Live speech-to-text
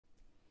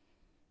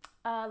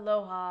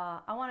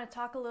Aloha. I want to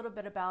talk a little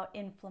bit about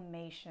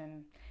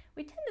inflammation.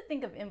 We tend to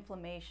think of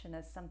inflammation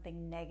as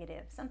something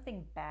negative,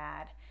 something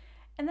bad.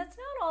 And that's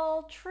not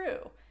all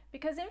true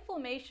because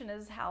inflammation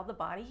is how the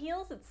body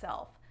heals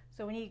itself.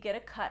 So when you get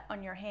a cut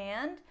on your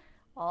hand,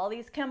 all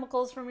these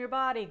chemicals from your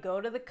body go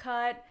to the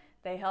cut.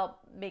 They help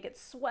make it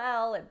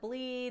swell, it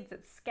bleeds,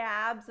 it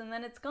scabs, and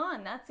then it's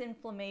gone. That's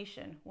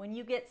inflammation. When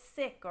you get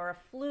sick or a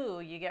flu,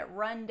 you get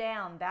run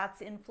down.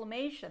 That's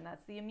inflammation.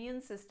 That's the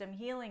immune system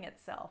healing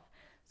itself.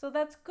 So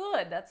that's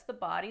good. That's the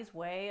body's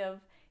way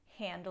of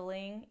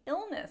handling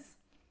illness.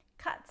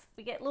 Cuts.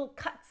 We get little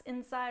cuts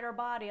inside our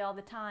body all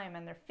the time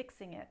and they're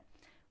fixing it.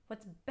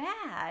 What's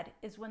bad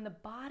is when the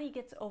body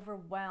gets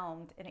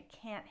overwhelmed and it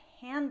can't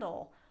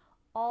handle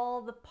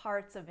all the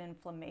parts of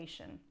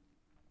inflammation.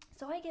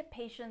 So I get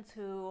patients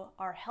who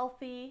are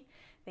healthy,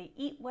 they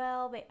eat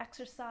well, they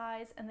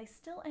exercise, and they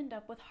still end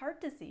up with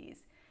heart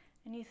disease.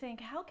 And you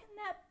think, how can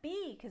that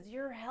be? Because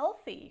you're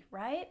healthy,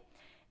 right?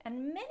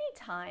 And many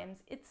times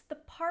it's the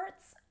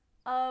parts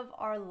of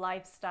our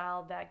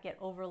lifestyle that get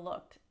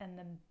overlooked. And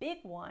the big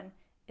one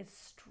is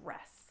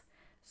stress.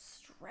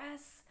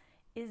 Stress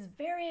is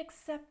very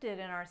accepted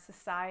in our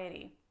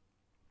society.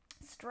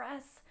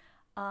 Stress,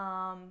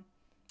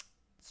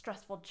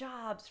 stressful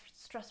jobs,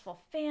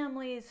 stressful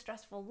families,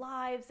 stressful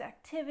lives,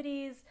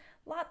 activities,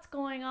 lots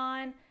going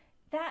on.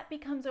 That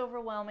becomes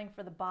overwhelming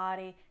for the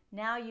body.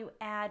 Now you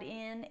add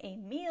in a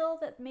meal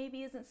that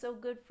maybe isn't so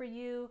good for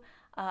you,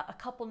 a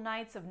couple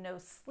nights of no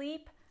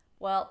sleep.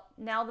 Well,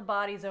 now the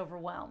body's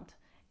overwhelmed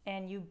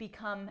and you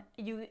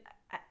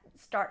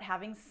start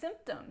having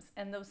symptoms,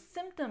 and those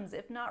symptoms,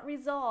 if not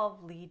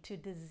resolved, lead to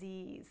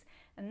disease.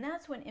 And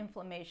that's when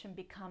inflammation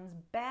becomes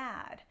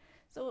bad.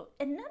 So,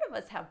 and none of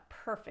us have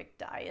perfect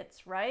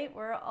diets, right?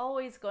 We're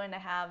always going to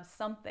have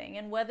something,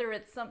 and whether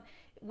it's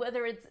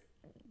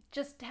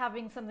just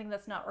having something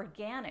that's not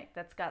organic,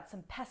 that's got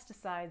some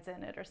pesticides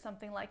in it or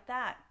something like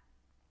that,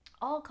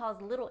 all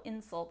cause little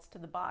insults to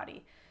the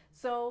body.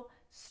 So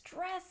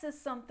stress is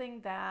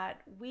something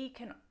that we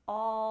can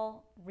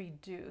all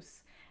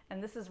reduce.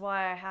 And this is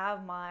why I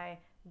have my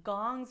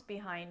gongs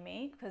behind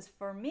me, because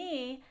for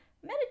me,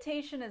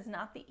 meditation is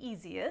not the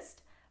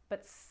easiest,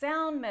 but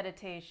sound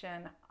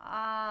meditation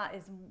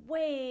is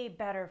way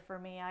better for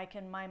me.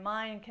 My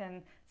mind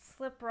can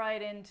slip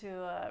right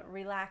into a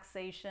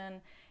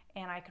relaxation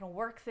and I can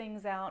work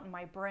things out in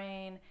my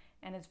brain,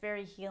 and it's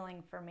very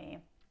healing for me.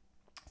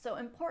 So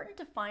important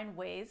to find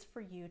ways for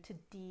you to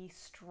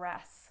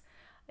de-stress.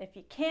 If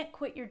you can't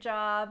quit your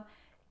job,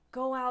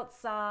 go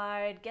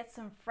outside, get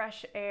some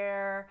fresh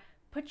air,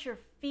 put your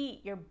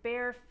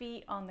bare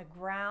feet on the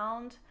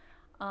ground.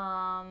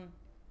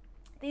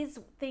 These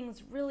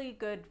things really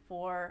good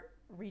for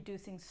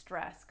reducing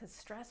stress, because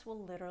stress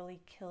will literally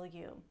kill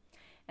you.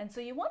 And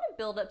so you want to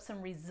build up some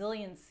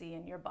resiliency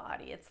in your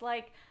body. It's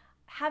like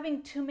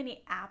having too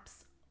many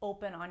apps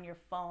open on your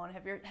phone.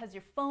 Has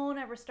your phone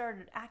ever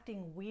started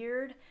acting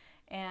weird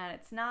and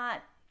it's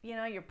not,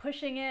 you're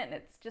pushing it and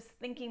it's just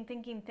thinking,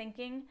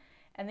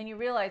 and then you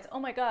realize, oh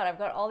my God, I've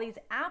got all these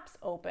apps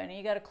open, and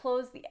you got to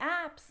close the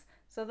apps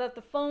so that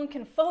the phone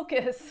can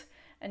focus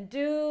and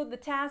do the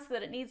task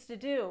that it needs to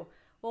do.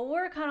 Well,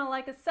 we're kind of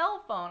like a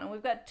cell phone and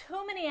we've got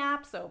too many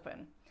apps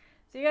open.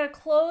 So you got to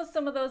close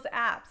some of those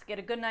apps, get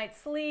a good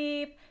night's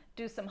sleep,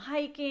 do some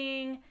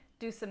hiking,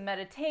 do some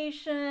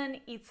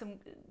meditation, eat some,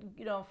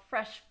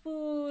 fresh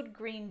food,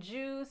 green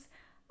juice.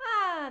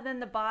 Then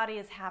the body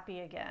is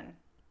happy again.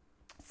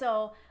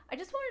 So I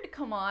just wanted to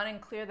come on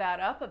and clear that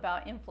up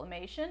about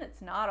inflammation.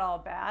 It's not all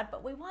bad,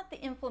 but we want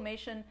the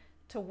inflammation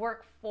to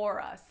work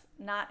for us,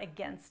 not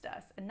against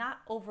us, and not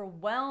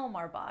overwhelm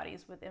our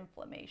bodies with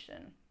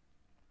inflammation.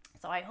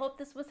 So I hope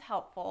this was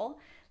helpful.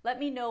 Let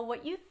me know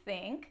what you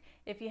think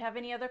if you have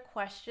any other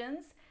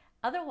questions.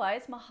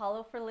 Otherwise,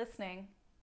 mahalo for listening.